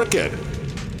Jiminy Cricket.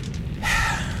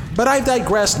 But I've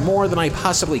digressed more than I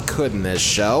possibly could in this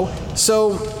show,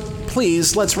 so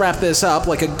please, let's wrap this up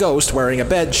like a ghost wearing a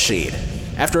bedsheet.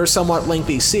 After a somewhat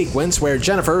lengthy sequence where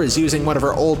Jennifer is using one of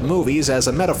her old movies as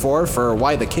a metaphor for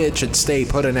why the kid should stay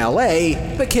put in LA,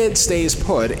 the kid stays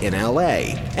put in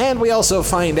LA. And we also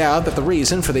find out that the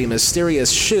reason for the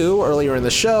mysterious shoe earlier in the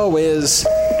show is...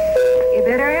 You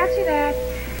better answer that.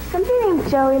 Somebody named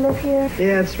Joey live here?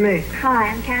 Yeah, it's me. Hi,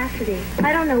 I'm Cassidy.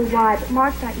 I don't know why, but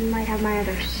Mark thought you might have my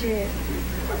other shoe.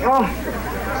 Oh,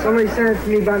 somebody sent it to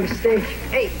me by mistake.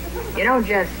 Hey, you don't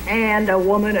just hand a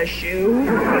woman a shoe.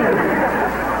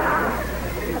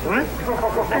 What?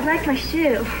 I'd like my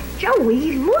shoe.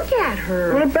 Joey, look at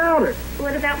her. What about her?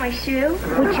 What about my shoe?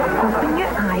 Would you open your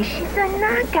eyes? She's a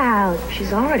knockout.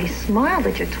 She's already smiled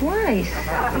at you twice.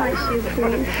 My shoe,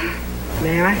 please.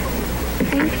 May I?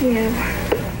 Thank you.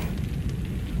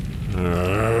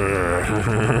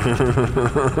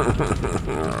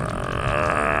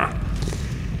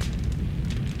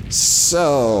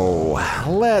 So,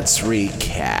 let's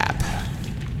recap.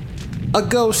 A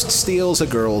ghost steals a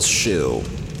girl's shoe.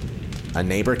 A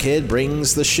neighbor kid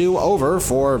brings the shoe over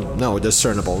for no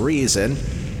discernible reason.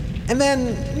 And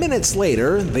then, minutes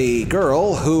later, the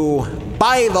girl, who,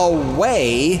 by the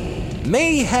way,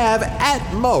 may have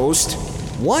at most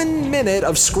 1 minute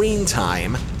of screen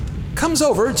time, comes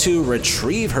over to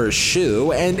retrieve her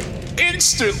shoe and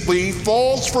instantly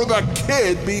falls for the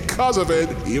kid because of it,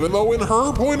 even though in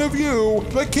her point of view,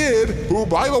 the kid, who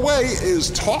by the way is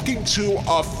talking to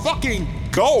a fucking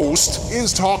ghost,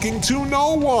 is talking to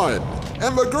no one.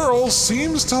 And the girl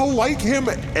seems to like him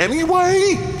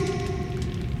anyway?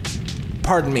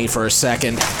 Pardon me for a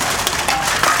second.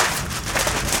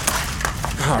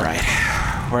 Alright,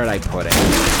 where did I put it?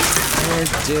 Where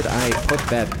did I put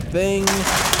that thing?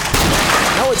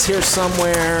 Oh, it's here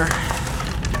somewhere.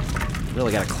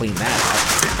 Really gotta clean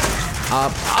that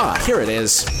up. Here it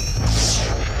is.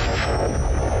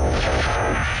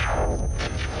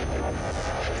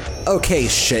 Okay,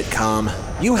 shitcom.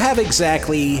 You have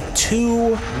exactly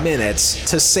 2 minutes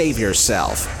to save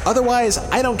yourself. Otherwise,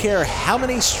 I don't care how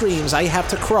many streams I have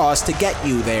to cross to get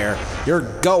you there. You're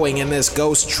going in this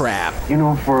ghost trap. You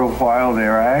know, for a while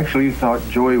there, I actually thought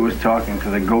Joey was talking to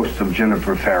the ghost of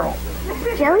Jennifer Farrell.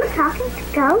 Joey talking to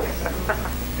ghosts?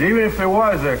 Even if there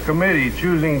was a committee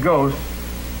choosing ghosts,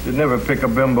 they'd never pick a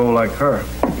bimbo like her.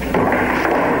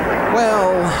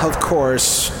 Well, of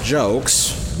course,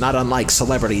 jokes, not unlike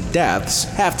celebrity deaths,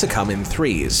 have to come in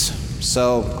threes.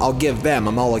 So I'll give them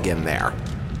a mulligan there.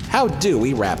 How do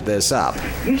we wrap this up?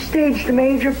 You staged a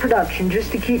major production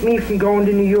just to keep me from going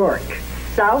to New York.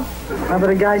 So? How about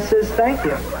a guy says thank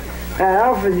you? That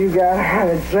outfit you got,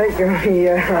 it's taking me,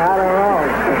 I don't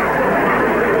know.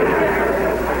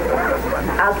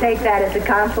 I'll take that as a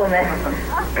compliment.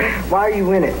 Why are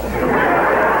you in it?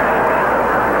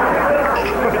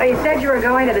 Well, you said you were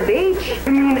going to the beach. I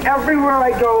mean, everywhere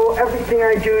I go, everything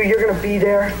I do, you're going to be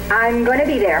there. I'm going to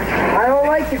be there. I don't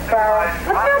like it, Farrell.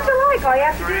 What's not to like? All you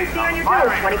have to do is be on your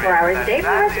toes 24 hours a day for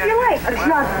the rest of your life. That's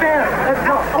not fair.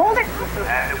 Hold it.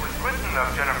 And it was written of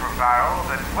Jennifer Farrell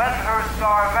that when her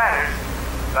star vanished,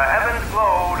 the heavens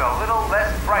glowed a little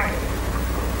less bright.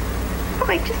 Oh,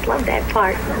 I just love that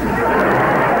part.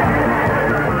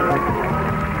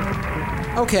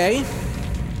 Okay.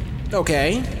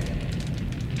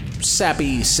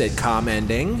 Sappy sitcom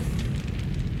ending.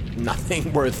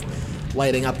 Nothing worth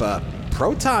lighting up a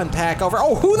proton pack over.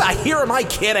 Oh, who the hell am I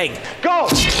kidding? Go!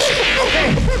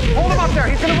 Okay, hold him up there.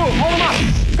 He's gonna move. Hold him up.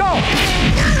 Go!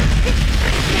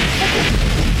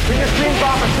 Bring your screens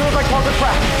off as soon as I close the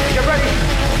trap. Get ready.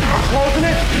 I'm closing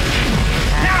it.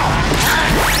 Now!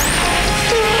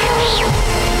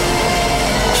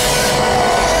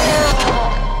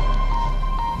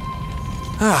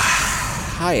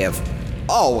 I have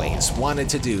always wanted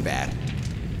to do that.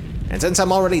 And since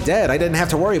I'm already dead, I didn't have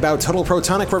to worry about total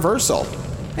protonic reversal.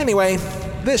 Anyway,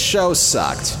 this show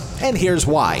sucked. And here's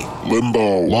why.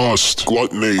 Limbo, lust,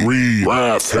 gluttony, greed,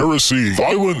 wrath, heresy,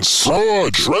 violence,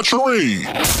 fraud, treachery.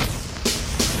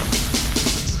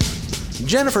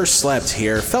 Jennifer Slept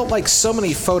Here felt like so many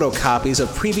photocopies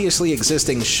of previously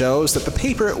existing shows that the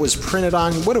paper it was printed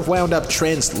on would have wound up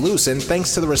translucent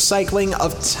thanks to the recycling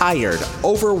of tired,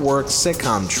 overworked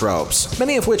sitcom tropes,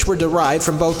 many of which were derived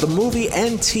from both the movie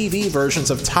and TV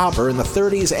versions of Topper in the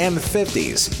 30s and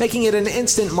 50s, making it an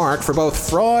instant mark for both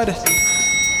fraud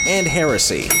and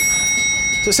heresy.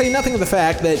 To say nothing of the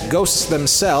fact that ghosts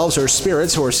themselves are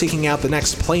spirits who are seeking out the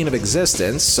next plane of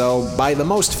existence, so by the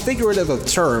most figurative of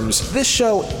terms, this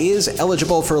show is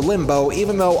eligible for limbo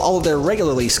even though all of their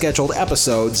regularly scheduled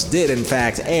episodes did in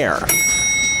fact air.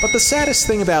 But the saddest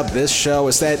thing about this show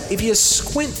is that if you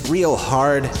squint real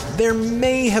hard, there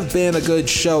may have been a good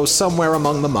show somewhere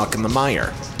among the muck and the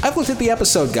mire. I've looked at the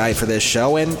episode guide for this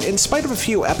show, and in spite of a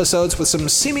few episodes with some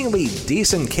seemingly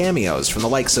decent cameos from the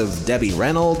likes of Debbie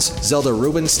Reynolds, Zelda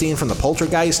Rubinstein from the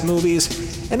Poltergeist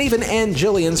movies, and even Ann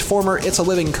Gillian's former It's a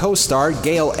Living co-star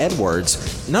Gail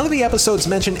Edwards, none of the episodes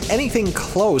mention anything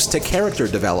close to character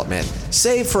development,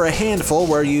 save for a handful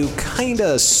where you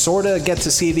kinda sorta get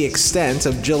to see the extent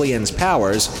of Gillian's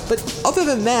powers, but other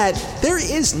than that, there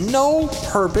is no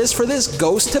purpose for this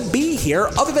ghost to be here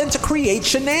other than to create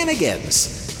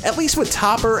shenanigans. At least with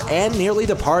Topper and Nearly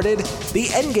Departed, the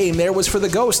endgame there was for the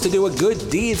ghost to do a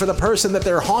good deed for the person that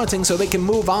they're haunting so they can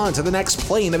move on to the next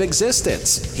plane of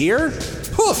existence. Here,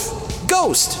 poof,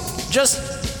 ghost,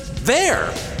 just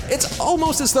there. It's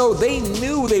almost as though they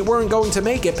knew they weren't going to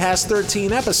make it past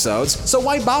 13 episodes, so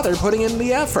why bother putting in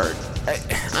the effort?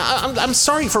 I'm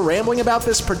sorry for rambling about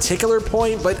this particular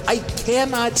point, but I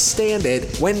cannot stand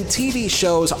it when TV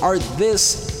shows are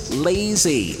this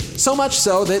lazy. So much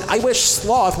so that I wish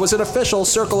Sloth was an official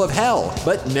Circle of Hell.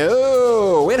 But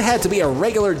no, it had to be a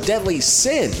regular deadly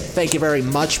sin. Thank you very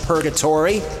much,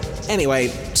 Purgatory. Anyway,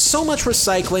 so much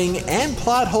recycling and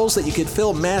plot holes that you could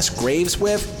fill mass graves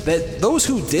with that those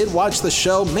who did watch the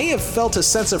show may have felt a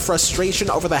sense of frustration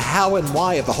over the how and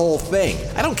why of the whole thing.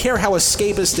 I don't care how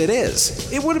escapist it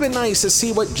is. It would have been nice to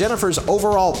see what Jennifer's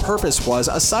overall purpose was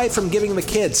aside from giving the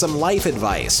kids some life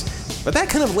advice. But that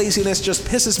kind of laziness just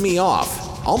pisses me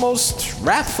off, almost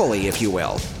wrathfully, if you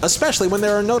will, especially when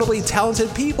there are notably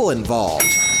talented people involved.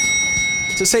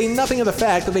 To say nothing of the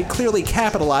fact that they clearly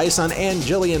capitalized on Ann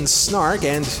Gillian's snark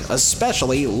and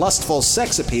especially lustful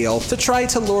sex appeal to try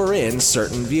to lure in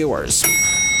certain viewers.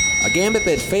 A gambit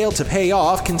that failed to pay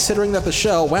off considering that the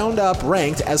show wound up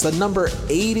ranked as the number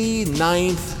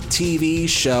 89th TV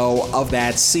show of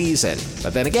that season.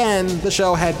 But then again, the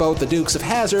show had both the Dukes of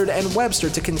Hazzard and Webster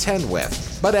to contend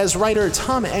with. But as writer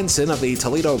Tom Ensign of the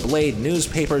Toledo Blade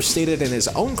newspaper stated in his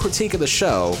own critique of the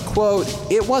show, quote,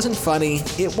 "It wasn't funny,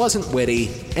 it wasn't witty,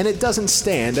 and it doesn't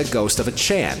stand a ghost of a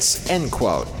chance," end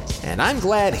quote. And I'm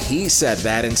glad he said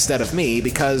that instead of me,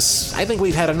 because I think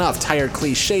we've had enough tired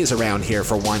cliches around here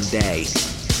for one day.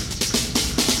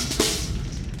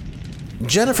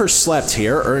 Jennifer Slept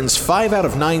Here earns 5 out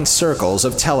of 9 circles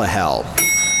of Telehell.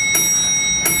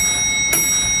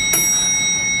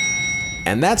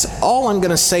 And that's all I'm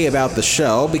going to say about the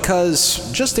show,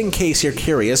 because just in case you're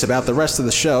curious about the rest of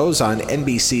the shows on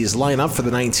NBC's lineup for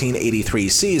the 1983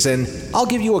 season, I'll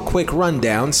give you a quick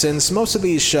rundown since most of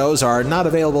these shows are not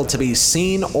available to be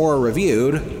seen or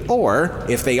reviewed, or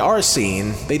if they are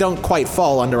seen, they don't quite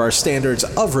fall under our standards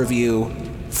of review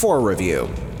for review.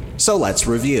 So let's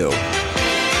review.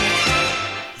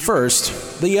 First,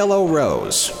 The Yellow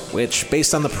Rose, which,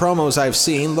 based on the promos I've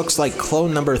seen, looks like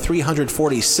clone number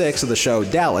 346 of the show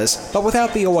Dallas, but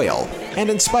without the oil. And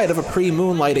in spite of a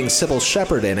pre-moonlighting Sybil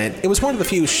Shepherd in it, it was one of the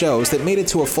few shows that made it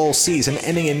to a full season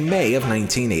ending in May of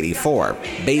 1984.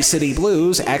 Bay City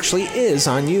Blues actually is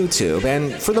on YouTube,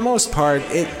 and for the most part,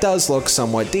 it does look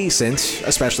somewhat decent,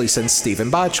 especially since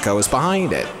Stephen Bochco is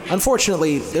behind it.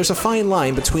 Unfortunately, there's a fine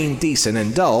line between decent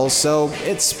and dull, so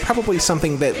it's probably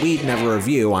something that we'd never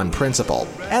review on principle.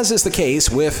 As is the case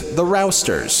with The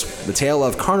Rousters, the tale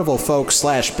of carnival folk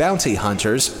 / bounty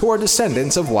hunters who are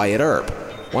descendants of Wyatt Earp,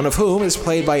 one of whom is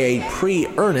played by a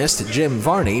pre-earnest Jim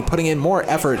Varney, putting in more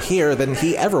effort here than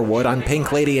he ever would on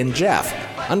Pink Lady and Jeff.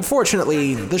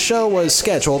 Unfortunately, the show was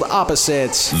scheduled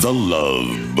opposite The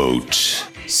Love Boat,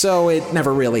 so it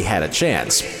never really had a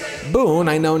chance. Boone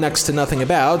I know next to nothing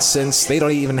about, since they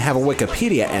don't even have a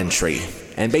Wikipedia entry.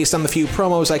 And based on the few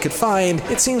promos I could find,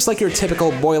 it seems like your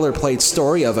typical boilerplate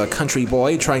story of a country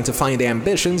boy trying to find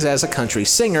ambitions as a country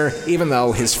singer, even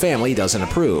though his family doesn't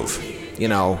approve. You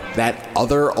know, that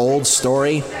other old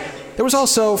story? There was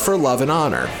also For Love and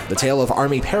Honor, the tale of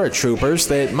Army paratroopers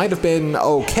that might have been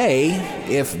okay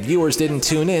if viewers didn't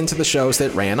tune in to the shows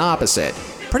that ran opposite.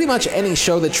 Pretty much any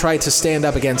show that tried to stand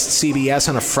up against CBS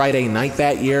on a Friday night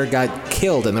that year got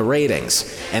killed in the ratings.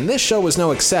 And this show was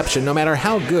no exception, no matter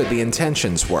how good the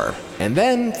intentions were. And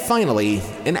then, finally,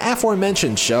 an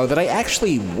aforementioned show that I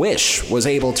actually wish was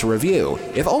able to review,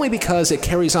 if only because it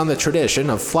carries on the tradition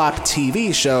of flop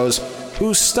TV shows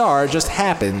whose star just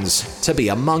happens to be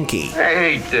a monkey.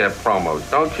 I hate promos,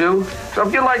 don't you? So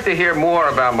if you'd like to hear more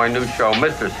about my new show,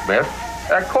 Mr. Smith,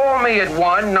 Call me at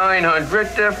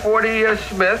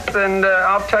 1-900-40-SMITH, and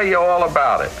I'll tell you all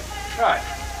about it. Right.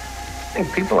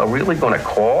 Think people are really going to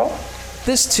call?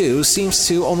 This, too, seems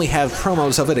to only have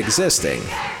promos of it existing.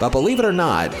 But believe it or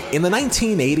not, in the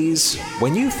 1980s,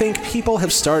 when you think people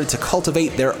have started to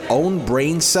cultivate their own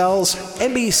brain cells,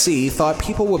 NBC thought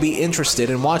people would be interested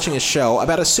in watching a show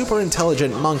about a super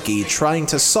intelligent monkey trying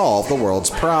to solve the world's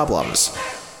problems.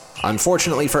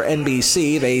 Unfortunately for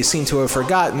NBC, they seem to have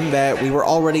forgotten that we were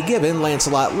already given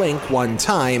Lancelot Link one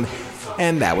time,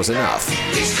 and that was enough.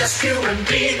 It's just you and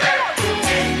me there,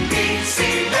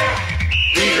 NBC there,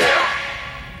 be there.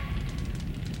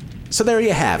 So there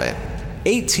you have it.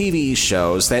 8 TV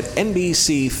shows that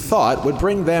NBC thought would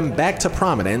bring them back to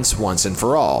prominence once and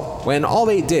for all, when all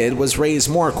they did was raise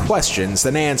more questions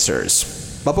than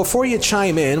answers. But before you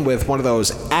chime in with one of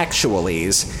those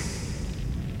actualies,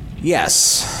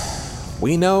 yes,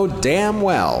 we know damn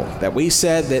well that we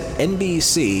said that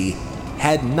NBC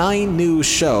had 9 new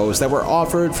shows that were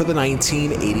offered for the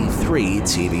 1983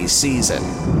 TV season.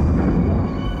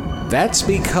 That's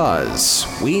because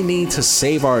we need to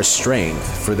save our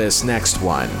strength for this next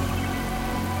one.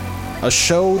 A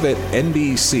show that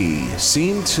NBC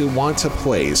seemed to want to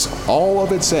place all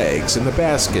of its eggs in the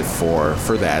basket for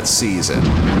that season.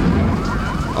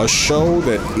 A show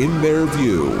that, in their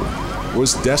view,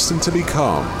 was destined to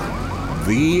become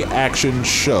the action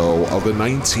show of the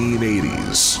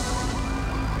 1980s.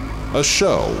 A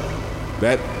show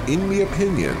that, in the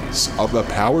opinions of the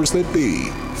powers that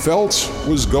be, felt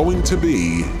was going to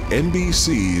be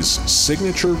NBC's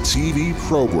signature TV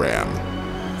program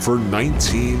for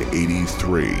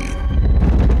 1983.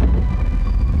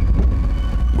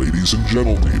 Ladies and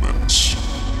gentlemen,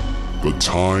 the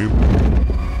time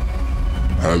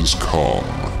has come.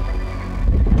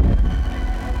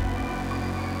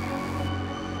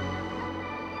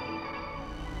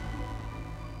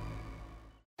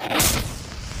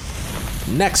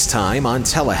 Next time on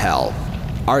Telehell,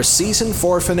 our Season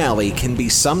 4 finale can be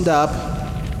summed up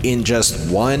in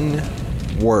just one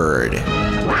word.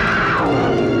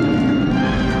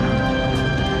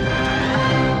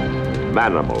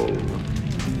 Manimal.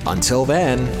 Until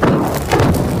then,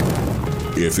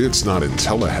 if it's not in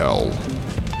Telehell,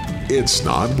 it's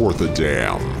not worth a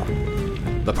damn.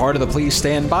 The part of the Please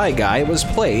Stand By guy was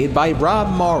played by Rob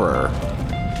Maurer.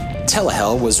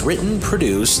 Telehell was written,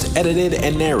 produced, edited,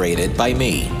 and narrated by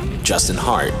me, Justin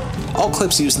Hart. All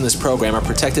clips used in this program are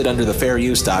protected under the Fair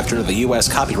Use Doctrine of the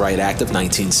U.S. Copyright Act of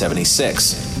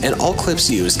 1976, and all clips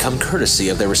used come courtesy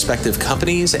of their respective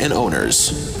companies and owners.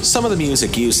 Some of the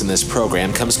music used in this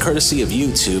program comes courtesy of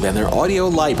YouTube and their audio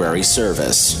library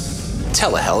service.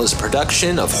 Telehell is a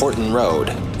production of Horton Road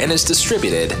and is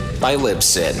distributed by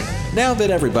Libsyn. Now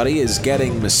that everybody is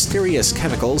getting mysterious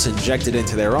chemicals injected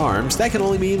into their arms, that can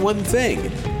only mean one thing.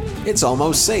 It's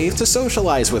almost safe to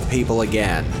socialize with people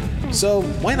again. So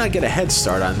why not get a head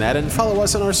start on that and follow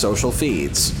us on our social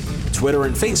feeds? Twitter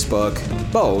and Facebook,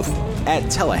 both at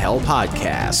Telehell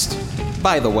Podcast.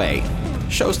 By the way,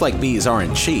 shows like these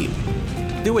aren't cheap.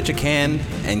 Do what you can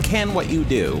and can what you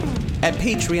do at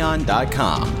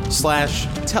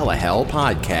patreon.com/Telehell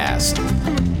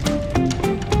Podcast.